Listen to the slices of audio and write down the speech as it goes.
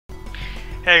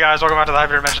Hey guys, welcome back to the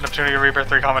Hyperdimension Neptunia Re ReBirth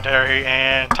 3 commentary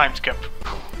and time skip.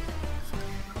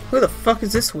 Who the fuck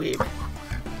is this weeb?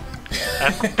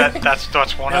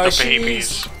 That's one of the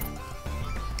babies.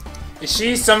 Is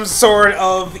she some sort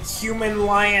of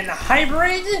human-lion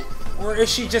hybrid? Or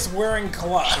is she just wearing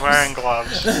gloves? She's wearing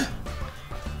gloves.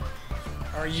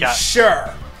 Are you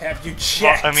sure? Have you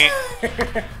checked? Well, I mean,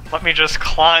 let me just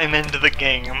climb into the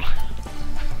game.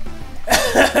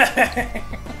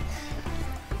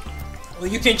 Well,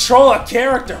 you control a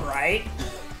character, right?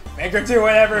 Make her do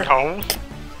whatever. No.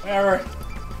 Whatever.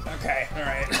 Okay,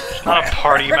 alright. Not a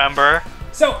party member.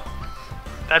 So...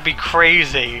 That'd be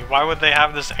crazy. Why would they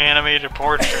have this animated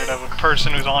portrait of a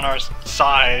person who's on our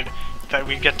side that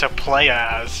we get to play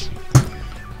as?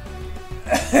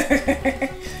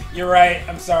 You're right.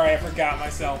 I'm sorry, I forgot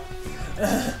myself.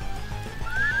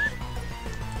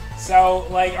 So,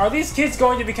 like, are these kids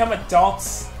going to become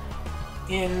adults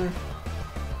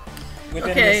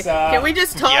within this, can we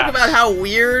just talk about how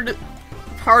weird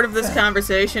part of this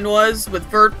conversation was, with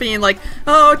Vert being like,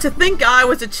 oh, to think I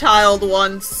was a child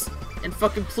once, and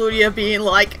fucking Plutia being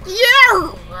like,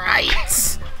 yeah,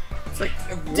 right. It's like,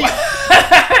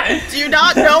 do you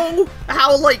not know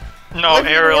how, like, no,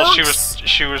 Ariel, works?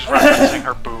 she was referencing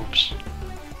her boobs.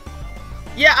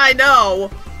 Yeah, I know.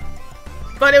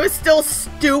 But it was still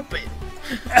stupid.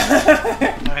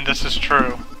 I mean, this is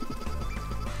true.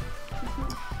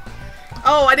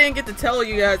 Oh, I didn't get to tell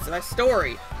you guys my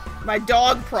story. My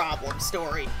dog problem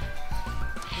story.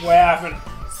 What happened?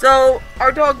 So,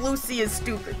 our dog Lucy is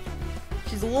stupid.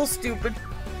 She's a little stupid,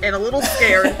 and a little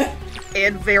scared,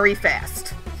 and very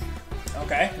fast.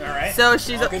 Okay, alright. So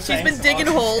she's been digging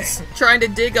holes, trying to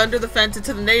dig under the fence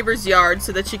into the neighbor's yard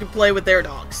so that she can play with their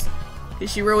dogs.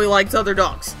 Because she really likes other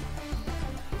dogs.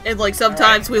 And like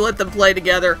sometimes we let them play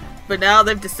together, but now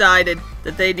they've decided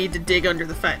that they need to dig under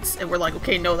the fence. And we're like,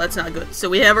 okay, no, that's not good. So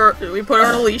we put her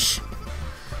on a leash.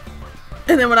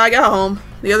 And then when I got home,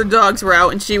 the other dogs were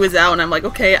out and she was out, and I'm like,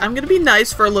 okay, I'm gonna be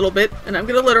nice for a little bit, and I'm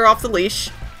gonna let her off the leash.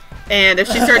 And if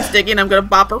she starts digging, I'm gonna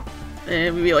bop her.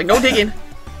 And we'd be like, no digging.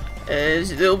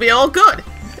 It'll be all good.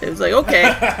 It was like,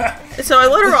 okay. So I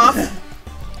let her off.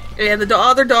 And the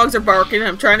other dogs are barking, and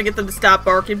I'm trying to get them to stop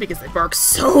barking because they bark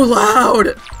so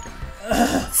loud.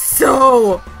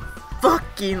 So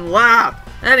fucking loud.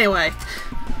 Anyway,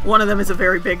 one of them is a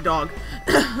very big dog.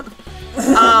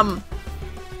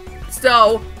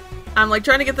 So I'm like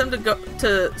trying to get them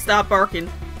to stop barking,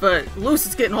 but Luce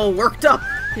is getting all worked up.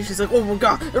 And she's like, oh my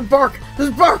god,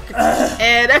 there's bark.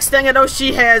 And next thing I know,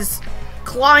 she has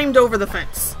climbed over the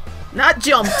fence. Not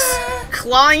jumped,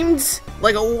 climbed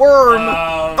like a worm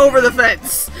over the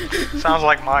fence. Sounds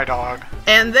like my dog.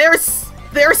 And they're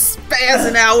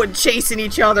spazzing out and chasing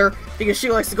each other because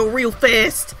she likes to go real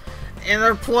fast. And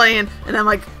they're playing, and I'm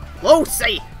like,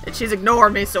 Lucy! And she's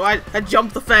ignoring me, so I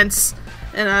jump the fence,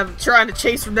 and I'm trying to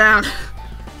chase her down. And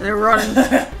they're running,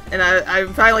 and I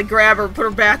finally grab her and put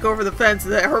her back over the fence,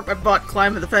 and then I hurt my butt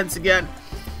climbing the fence again.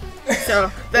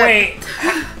 So, wait,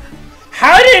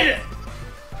 how did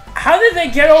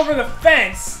they get over the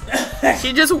fence?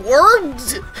 She just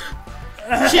wormed.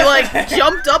 She like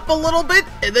jumped up a little bit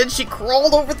and then she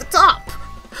crawled over the top.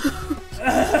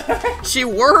 She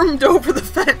wormed over the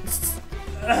fence.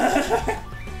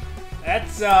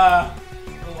 That's odd.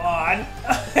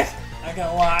 Not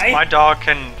gonna lie. My dog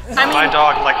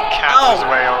like cats his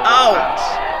way over the fence.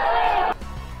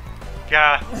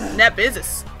 Yeah. Nep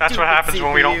is That's what happens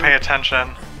when we don't pay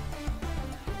attention.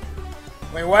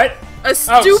 Wait, what? A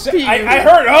stupid. I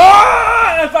heard. Oh!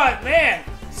 I thought, man,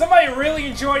 somebody really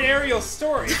enjoyed Ariel's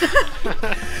story.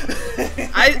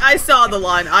 I saw the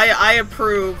line. I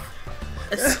approve.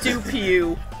 A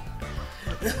stupid.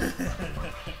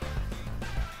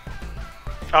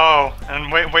 Oh,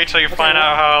 and wait till you find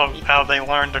out how they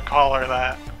learned to call her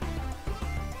that.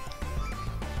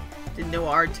 Didn't know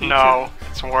our teacher. No,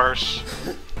 it's worse.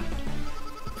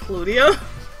 Plutia?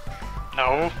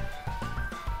 No.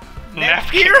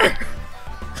 Neptune?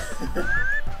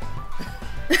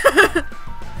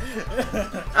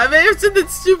 I may have said that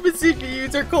stupid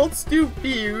CPUs are called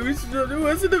stupius, but it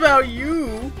wasn't about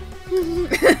you.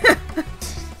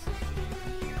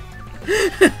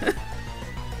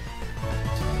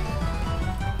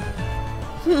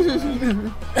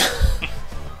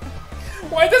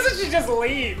 Why doesn't she just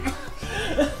leave?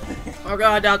 Oh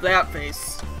god, not that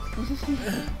face.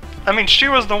 I mean, she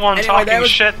was the one talking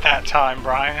shit that time,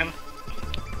 Brian.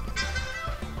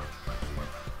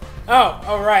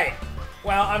 Oh, right.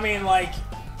 Well, I mean, like,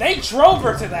 they drove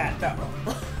her to that, though.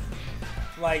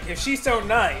 Like, if she's so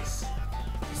nice,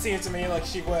 it seems to me like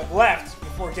she would have left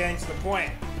before getting to the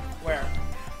point where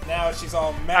now she's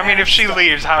all mad. I mean, if she stuff.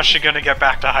 leaves, how's she gonna get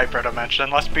back to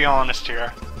Hyperdimension? Let's be honest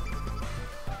here.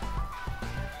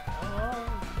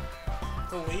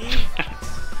 To leave?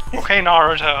 Okay,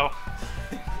 Naruto.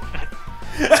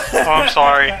 Oh, I'm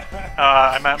sorry.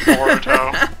 I meant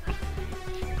Boruto.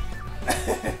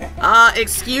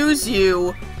 Excuse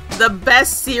you. The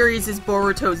best series is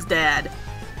Boruto's dad.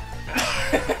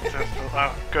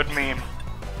 Good meme.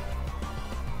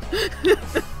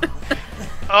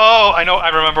 Oh, I know. I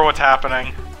remember what's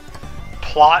happening.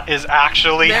 Plot is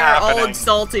actually They're happening. all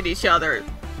insulting each other.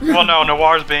 Well, no,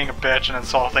 Noir's being a bitch and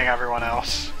insulting everyone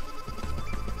else.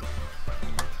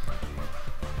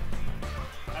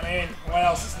 I mean, what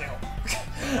else is new?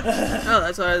 Oh,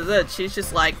 that's what I said. She's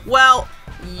just like, well,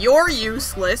 you're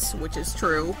useless, which is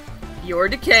true. You're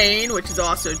decaying, which is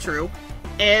also true.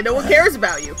 And no one cares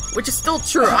about you, which is still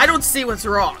true. I don't see what's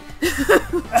wrong.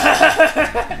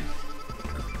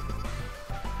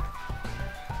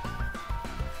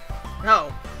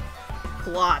 Oh.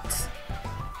 Plot.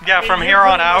 Yeah, from here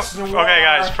on out. Okay,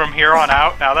 guys, from here on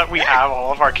out, now that we have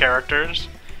all of our characters,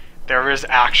 there is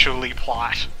actually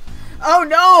plot. Oh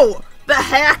no! The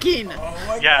hacking! Oh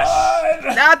my Yes.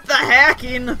 god! Not the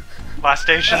hacking! Last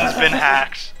Station's been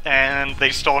hacked, and they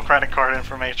stole credit card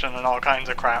information and all kinds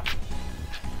of crap.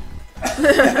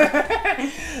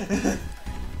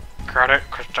 Credit,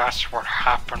 because that's what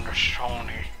happened to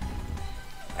Sony.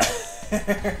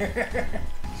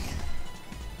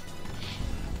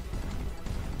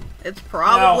 It's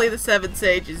probably No. the Seven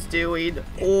Sages doing,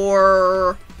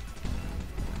 or...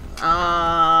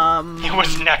 It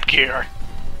was Netgear.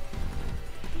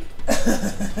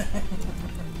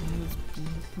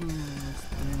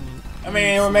 I mean,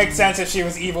 it would make sense if she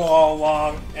was evil all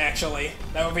along, actually.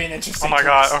 That would be an interesting Oh my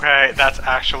twist. god, okay, that's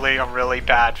actually a really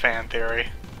bad fan theory.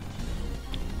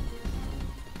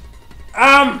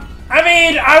 I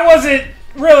mean, I wasn't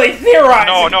really theorizing.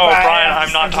 No, no, about it. Brian,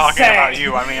 I'm not just talking saying. about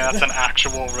you. I mean, that's an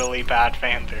actual really bad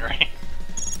fan theory.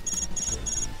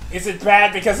 Is it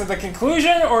bad because of the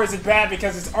conclusion, or is it bad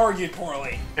because it's argued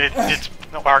poorly? It's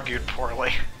argued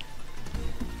poorly.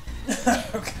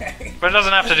 Okay. But it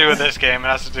doesn't have to do with this game, it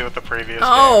has to do with the previous game.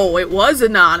 Oh, it was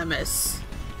anonymous.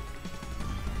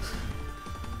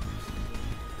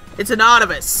 It's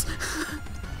anonymous.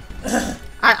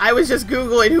 I was just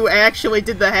Googling who actually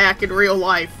did the hack in real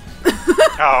life.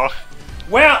 Oh.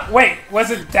 Well, wait,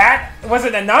 was it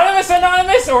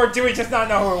anonymous, or do we just not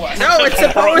know who it was? No, it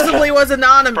supposedly was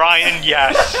anonymous. Brian,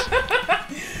 yes.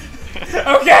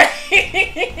 Okay.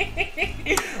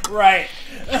 Right.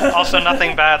 Also,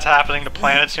 nothing bad's happening to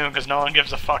Planeptune because no one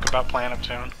gives a fuck about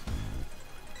Planeptune.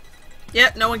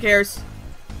 Yep, no one cares.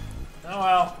 Oh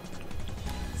well.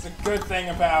 It's a good thing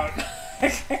about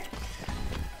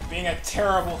being a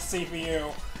terrible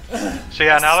CPU. So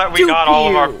yeah, now that we got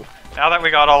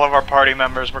all of our party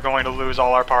members, we're going to lose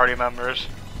all our party members.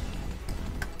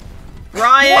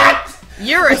 Brian,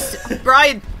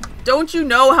 Brian, don't you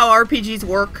know how RPGs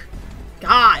work?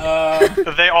 God.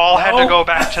 They all had to go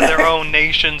back to their own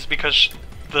nations because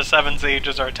the Seven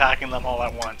Sages are attacking them all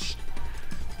at once.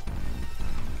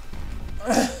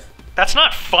 That's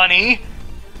not funny.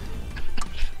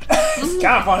 It's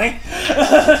kind of funny.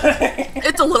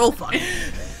 It's a little funny.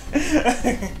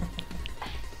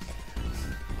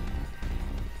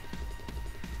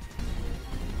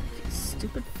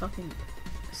 Stupid fucking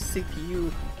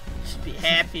CPU should be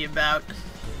happy about.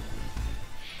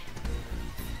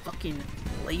 Fucking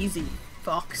lazy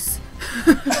fucks.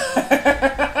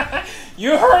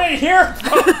 You heard it here,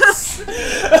 folks.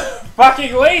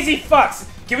 Fucking lazy fucks.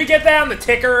 Can we get that on the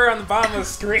ticker on the bottom of the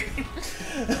screen?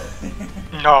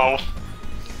 No.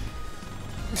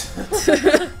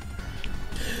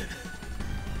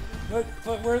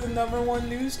 But we're the #1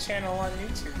 news channel on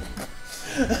YouTube.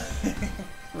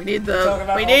 We need Talk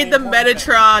about the all the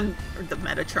important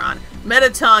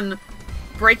Metaton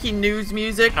breaking news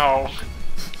music. No.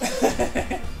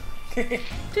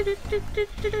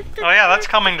 Oh yeah, that's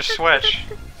coming to Switch.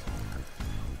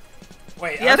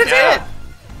 Wait, Yes, okay. it is.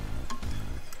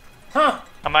 Huh.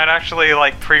 I might actually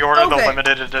like pre-order the Okay.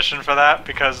 limited edition for that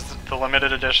because the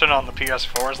limited edition on the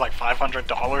PS4 is like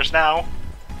 $500 now.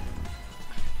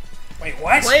 Wait,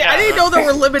 what? Wait, I Yeah. didn't know there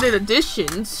were limited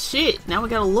editions. Shit, now we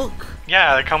gotta look.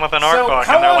 Yeah, they come with an art So, book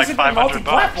how and they're long like has it been $500.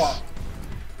 multi-platform?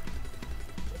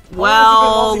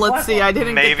 Well, been let's see. I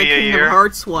didn't get Maybe the a Kingdom year.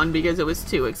 Hearts one because it was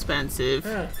too expensive.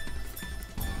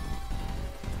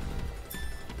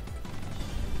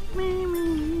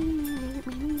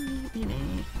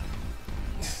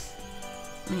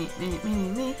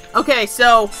 Okay,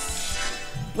 so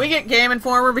we get Game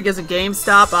Informer because of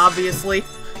GameStop, obviously,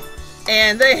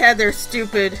 and they had their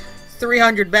stupid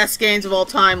 300 best games of all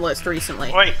time list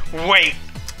recently. Wait.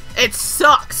 It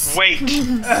sucks. Wait.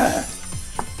 I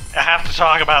have to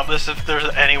talk about this if there's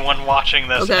anyone watching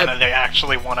this and they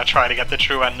actually want to try to get the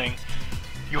true ending.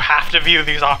 You have to view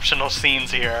these optional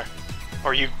scenes here,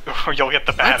 or you'll get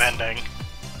the bad ending.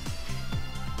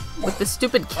 With the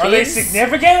stupid kids? Are they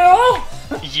significant at all?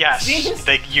 Yes,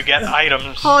 you get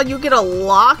items. Oh, you get a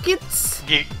locket?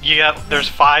 You get, there's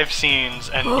 5 scenes,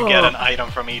 and you get an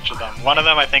item from each of them. One of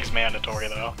them I think is mandatory,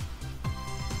 though.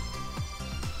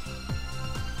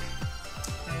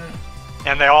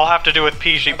 And they all have to do with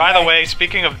Pishi. Okay. By the way,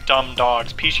 speaking of dumb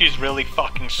dogs, Pishi's really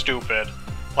fucking stupid.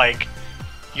 Like,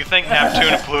 you think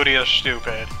Neptune and Pluto are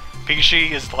stupid.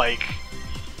 Pishi is like...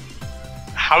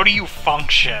 How do you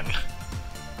function?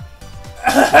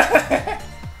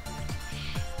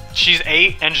 She's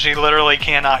 8, and she literally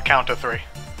cannot count to 3.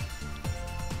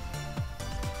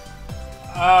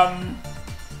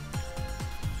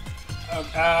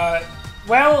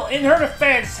 Well, in her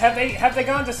defense, have they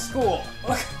gone to school?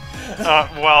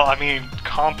 Well, I mean,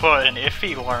 Compa and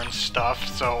Iffy learn stuff,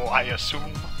 so I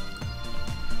assume.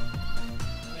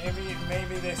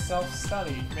 Maybe they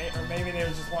self-study, or maybe they were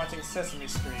just watching Sesame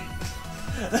Street.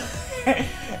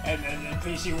 and then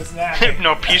Pishi was napping.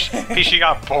 No, Pishi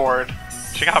got bored.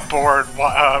 She got bored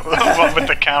with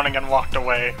the counting and walked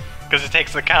away. Because it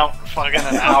takes the count fucking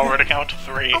an hour to count to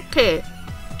 3. Okay.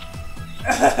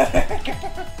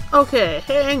 Okay,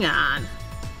 hang on.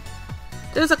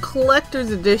 There's a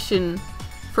collector's edition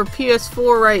for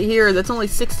PS4 right here that's only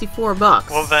 $64.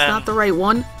 Well then... It's not the right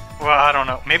one? Well, I don't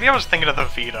know. Maybe I was thinking of the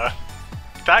Vita.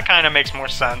 That kind of makes more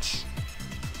sense.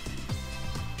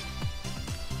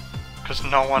 Because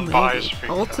no one buys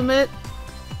Vita.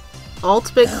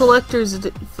 Ultimate collector's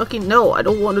fucking no, I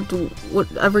don't want to do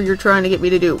whatever you're trying to get me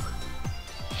to do.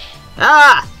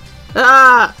 Ah!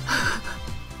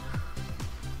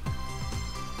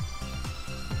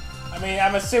 I mean,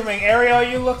 I'm assuming, Ariel, are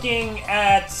you looking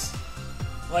at,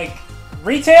 like,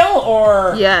 retail,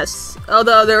 or...? Yes.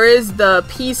 Although there is the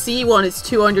PC one is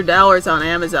 $200 on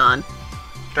Amazon.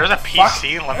 There's a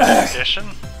PC limited edition?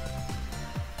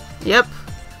 Yep.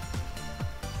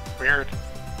 Weird.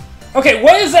 Okay,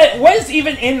 what is that? What is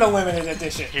even in the limited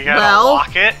edition? You got a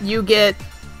locket? You get...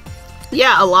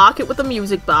 Yeah, a locket with a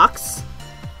music box.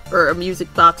 Or a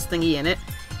music box thingy in it.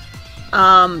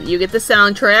 You get the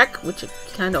soundtrack, which you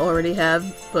kind of already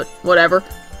have, but whatever.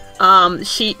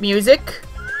 Sheet music.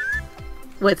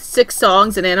 With 6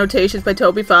 songs and annotations by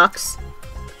Toby Fox.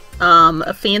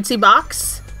 A fancy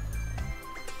box.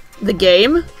 The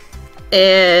game.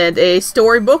 And a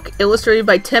storybook illustrated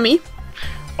by Timmy.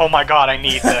 Oh my god, I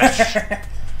need this.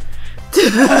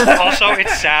 Also,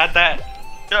 it's sad that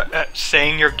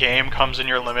saying your game comes in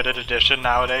your limited edition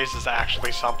nowadays is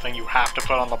actually something you have to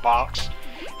put on the box.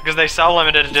 Because they sell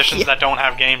limited editions that don't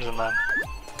have games in them.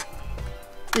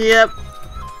 Yep.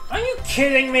 Are you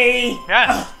kidding me?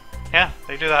 Yeah. Yeah,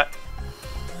 they do that.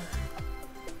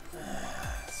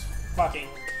 It's fucking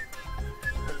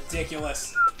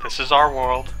ridiculous. This is our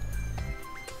world.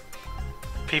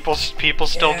 People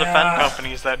still defend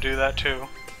companies that do that too.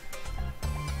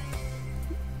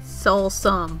 So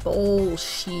some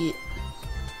bullshit.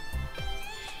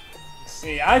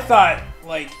 See, I thought,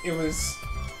 like, it was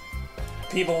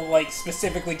people, like,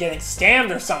 specifically getting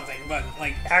scammed or something, but,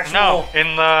 like, actual... No,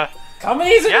 in the...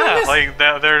 Companies are doing this? Like,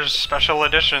 there's special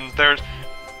editions, there's...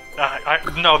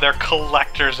 no, they're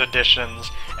collector's editions.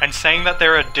 And saying that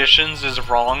they're editions is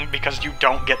wrong because you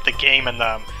don't get the game in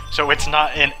them. So it's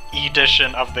not an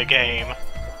edition of the game.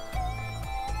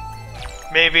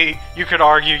 Maybe you could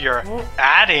argue you're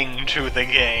adding to the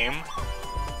game,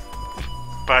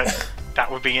 but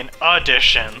that would be an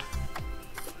addition.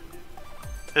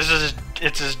 It's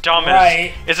as dumb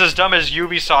as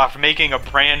Ubisoft making a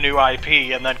brand new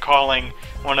IP and then calling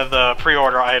one of the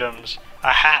pre-order items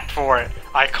a hat for it,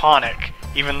 iconic,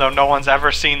 even though no one's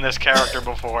ever seen this character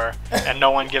before and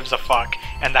no one gives a fuck,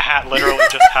 and the hat literally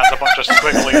just has a bunch of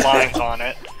squiggly lines on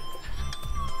it.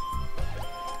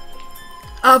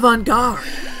 Avant-garde.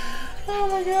 Oh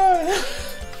my god.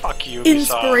 Fuck you, Ubisoft.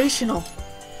 Inspirational.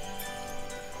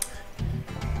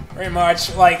 Pretty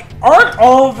much. Like, aren't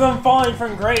all of them falling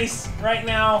from grace right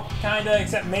now? Kinda,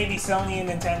 except maybe Sony and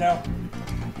Nintendo.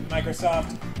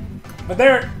 Microsoft. But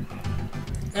they're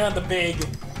not the big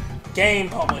game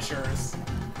publishers,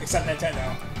 except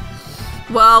Nintendo.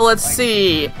 Well, let's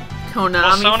see.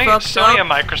 Konami Sony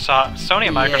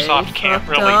and Microsoft can't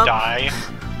really die.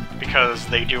 Because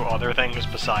they do other things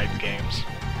besides games.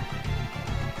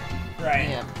 Right.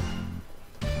 Yeah.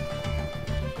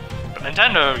 But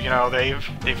Nintendo, you know,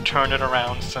 they've turned it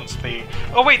around since the...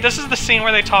 Oh wait, this is the scene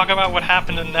where they talk about what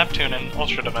happened in Neptune and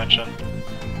Ultra Dimension.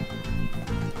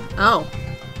 Oh.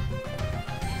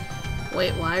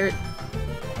 Wait, why are...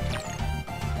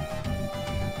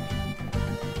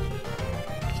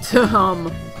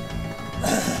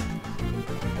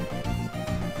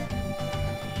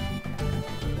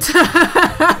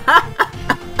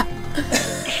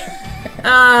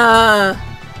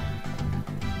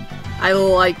 I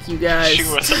like you guys. She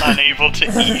was unable to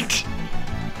eat.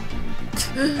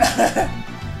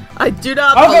 I do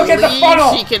not believe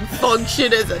she can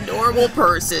function as a normal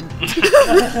person.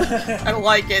 I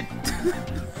like it.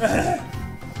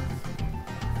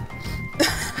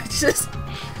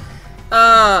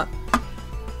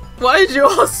 Why did you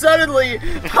all suddenly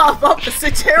pop up to say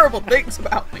terrible things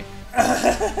about me?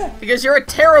 Because you're a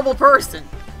terrible person.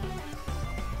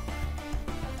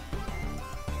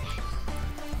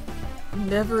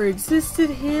 Never existed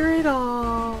here at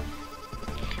all.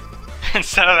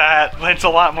 Instead of that, it's a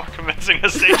lot more convincing to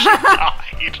say she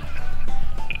died.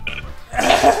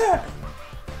 That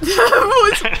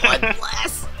was one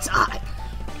last time.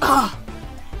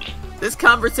 This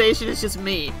conversation is just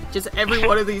me. Just every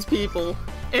one of these people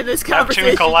in this conversation.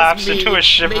 Neptune collapsed is me into a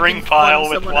shivering pile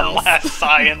with one else. last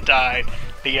sigh and died.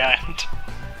 The end.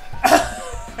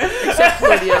 Except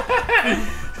Lydia.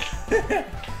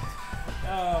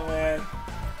 Oh man.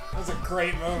 That was a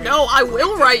great movie. No, I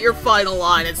will write your final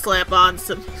line and slap on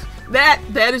some... That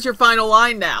is your final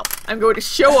line now. I'm going to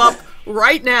show up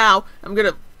right now. I'm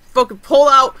gonna fucking pull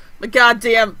out my gun,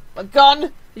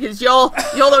 because y'all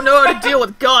don't know how to deal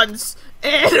with guns,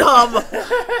 and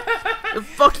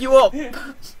fuck you up. A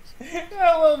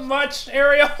little much,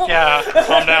 Ariel. Yeah,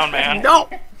 calm down, man. No!